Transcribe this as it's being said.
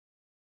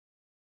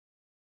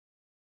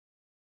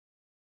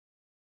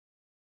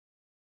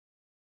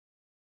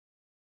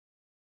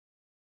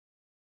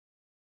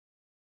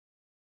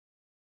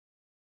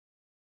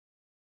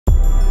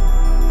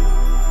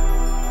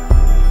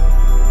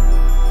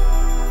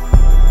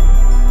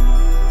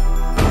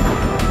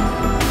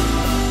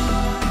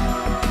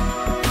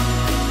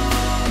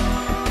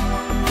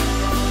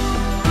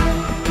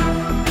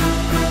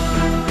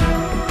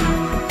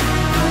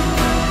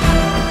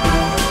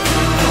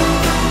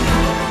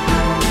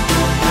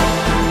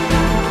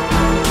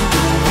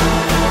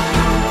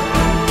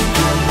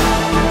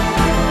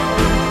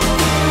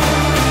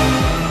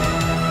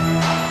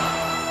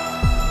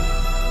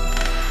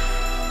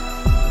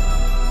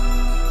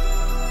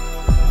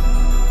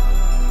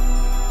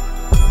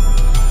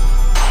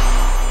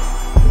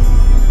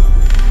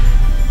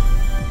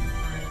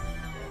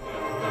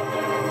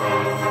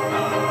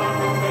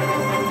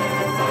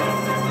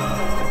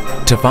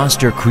to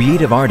foster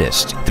creative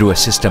artists through a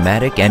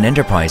systematic and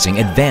enterprising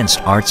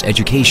advanced arts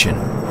education,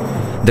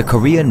 the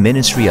Korean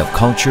Ministry of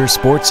Culture,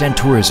 Sports and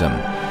Tourism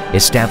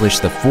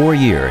established the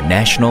 4-year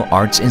National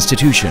Arts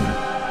Institution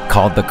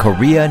called the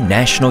Korea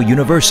National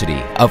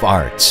University of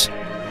Arts.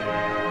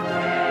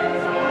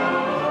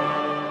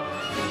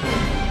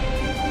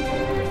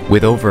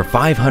 With over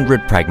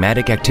 500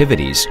 pragmatic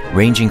activities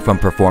ranging from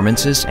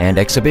performances and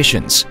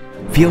exhibitions,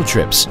 field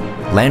trips,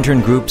 lantern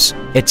groups,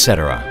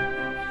 etc.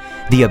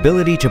 The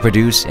ability to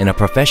produce in a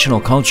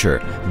professional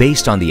culture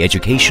based on the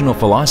educational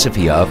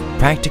philosophy of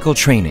practical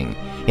training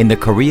in the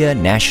Korea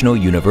National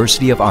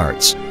University of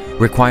Arts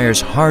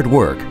requires hard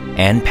work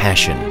and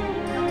passion.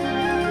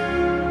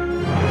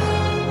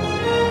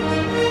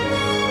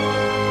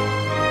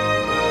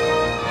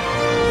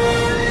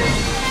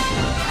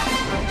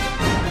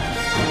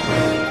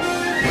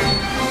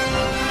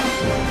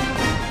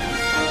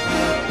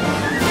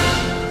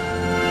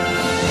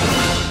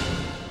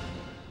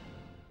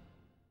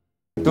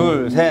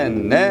 둘, 셋,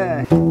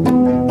 넷.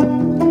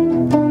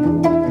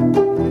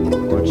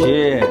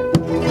 그렇지.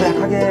 그래,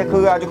 크게,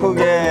 크게, 아주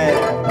크게.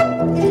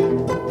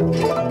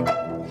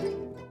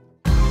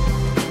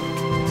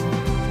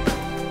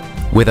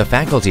 With a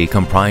faculty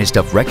comprised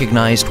of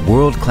recognized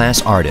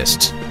world-class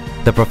artists,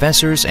 the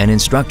professors and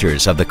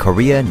instructors of the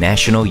Korea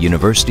National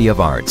University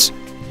of Arts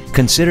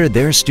consider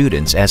their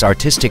students as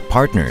artistic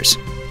partners,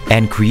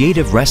 and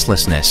creative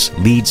restlessness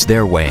leads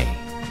their way.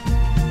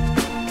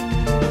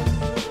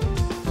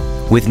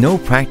 With no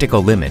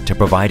practical limit to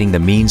providing the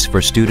means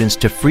for students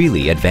to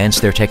freely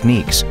advance their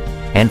techniques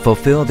and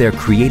fulfill their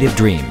creative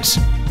dreams,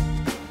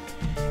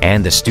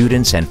 and the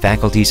students' and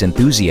faculty's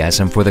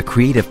enthusiasm for the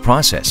creative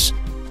process,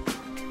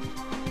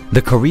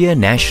 the Korea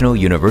National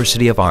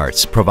University of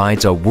Arts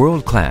provides a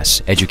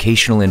world-class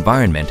educational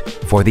environment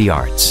for the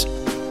arts.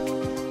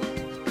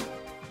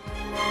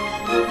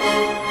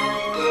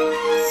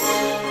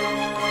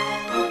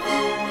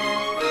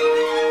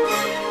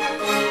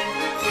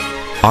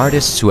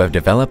 Artists who have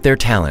developed their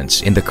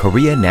talents in the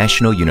Korea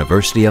National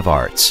University of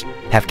Arts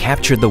have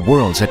captured the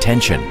world's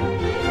attention.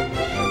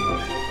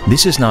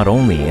 This is not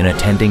only in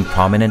attending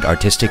prominent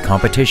artistic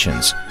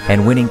competitions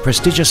and winning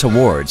prestigious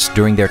awards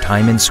during their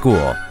time in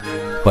school,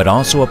 but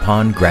also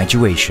upon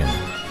graduation.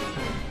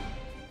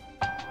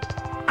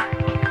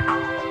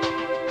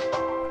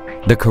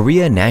 The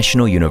Korea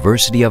National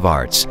University of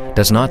Arts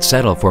does not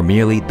settle for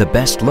merely the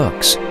best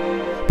looks,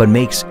 but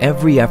makes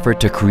every effort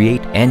to create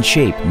and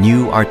shape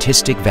new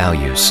artistic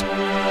values.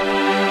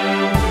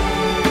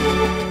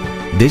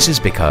 This is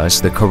because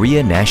the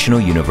Korea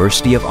National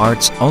University of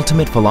Arts'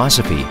 ultimate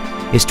philosophy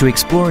is to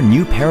explore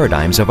new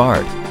paradigms of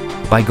art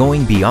by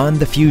going beyond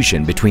the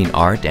fusion between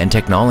art and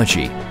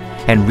technology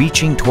and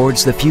reaching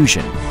towards the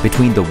fusion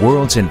between the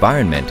world's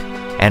environment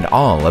and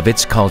all of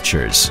its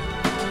cultures.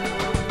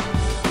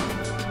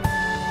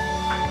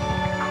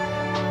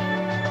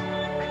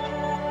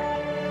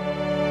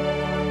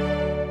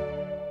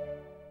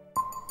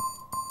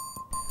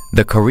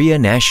 The Korea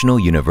National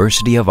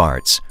University of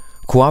Arts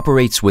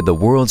cooperates with the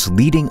world's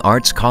leading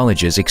arts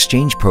colleges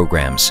exchange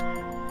programs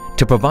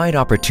to provide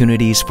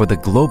opportunities for the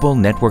global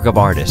network of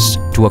artists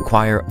to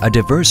acquire a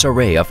diverse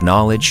array of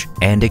knowledge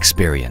and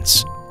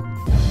experience.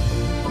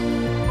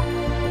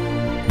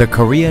 The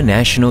Korea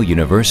National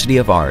University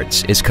of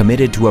Arts is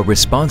committed to a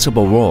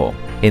responsible role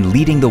in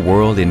leading the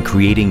world in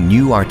creating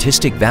new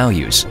artistic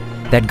values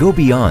that go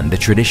beyond the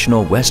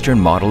traditional Western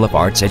model of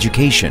arts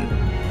education,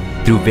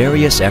 through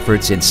various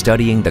efforts in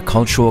studying the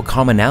cultural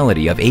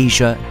commonality of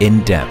Asia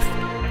in depth.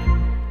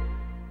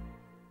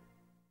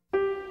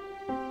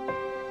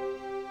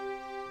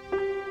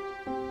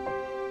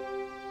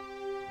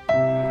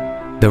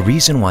 The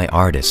reason why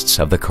artists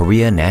of the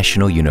Korea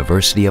National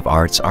University of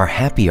Arts are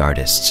happy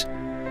artists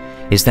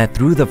is that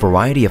through the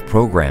variety of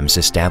programs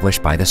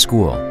established by the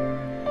school,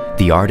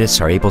 the artists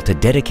are able to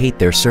dedicate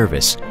their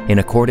service in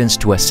accordance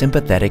to a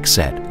sympathetic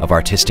set of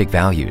artistic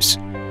values,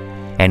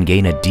 and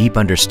gain a deep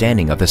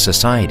understanding of the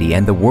society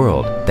and the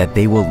world that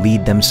they will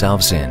lead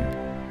themselves in.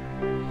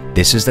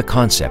 This is the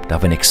concept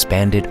of an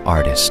expanded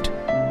artist.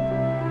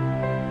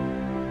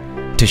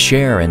 To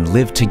share and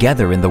live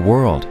together in the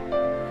world,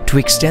 to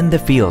extend the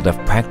field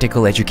of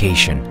practical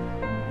education,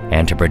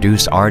 and to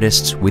produce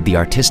artists with the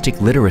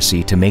artistic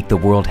literacy to make the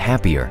world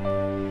happier,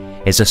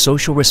 is a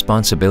social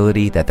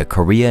responsibility that the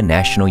Korea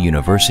National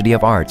University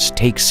of Arts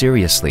takes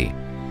seriously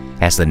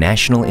as the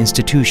National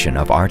Institution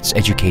of Arts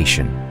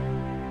Education.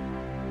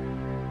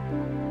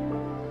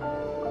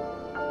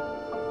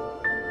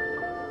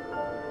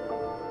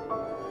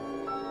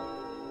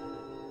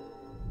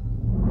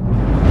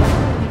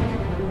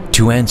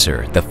 To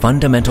answer the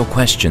fundamental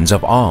questions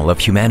of all of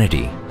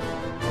humanity,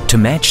 to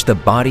match the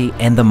body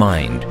and the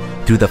mind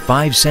through the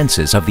 5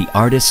 senses of the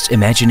artist's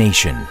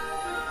imagination,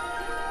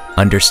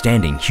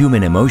 understanding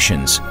human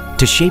emotions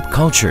to shape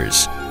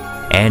cultures,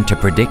 and to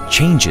predict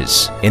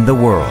changes in the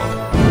world.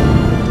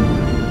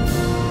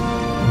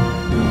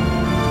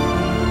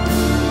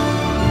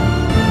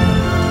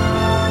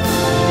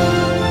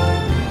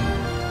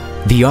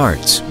 The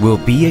arts will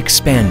be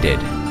expanded.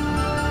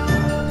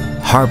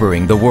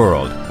 harboring the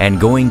world and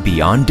going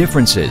beyond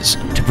differences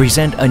to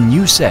present a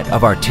new set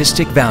of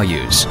artistic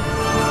values.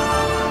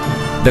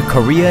 The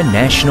Korea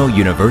National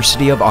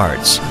University of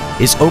Arts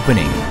is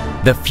opening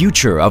the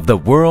future of the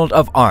world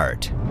of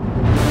art.